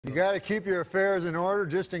You got to keep your affairs in order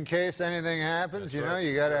just in case anything happens. That's you know, right.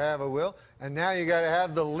 you got to have a will. And now you got to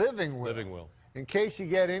have the living will. Living will. In case you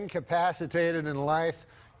get incapacitated in life,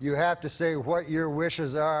 you have to say what your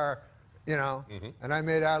wishes are, you know. And I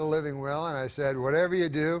made out a living will, and I said, whatever you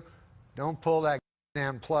do, don't pull that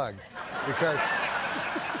damn plug. Because...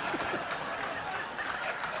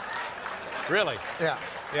 Really? Yeah.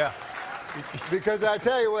 Yeah. Because I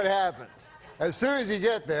tell you what happens. As soon as you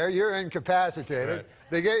get there, you're incapacitated. Right.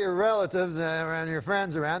 They get your relatives and your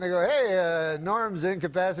friends around. They go, hey, Norm's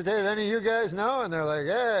incapacitated. Any of you guys know? And they're like,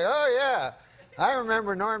 hey, oh, yeah. I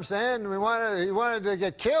remember Norm saying he wanted to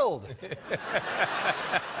get killed.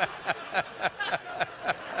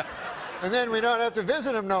 And then we don't have to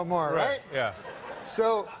visit him no more, right? Yeah.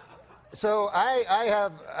 So I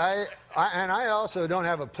also don't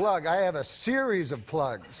have a plug. I have a series of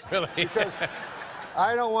plugs. Really? Because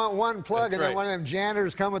I don't want one plug. That's and then right. one of them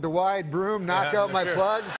janitors come with the wide broom, knock out my sure. plug.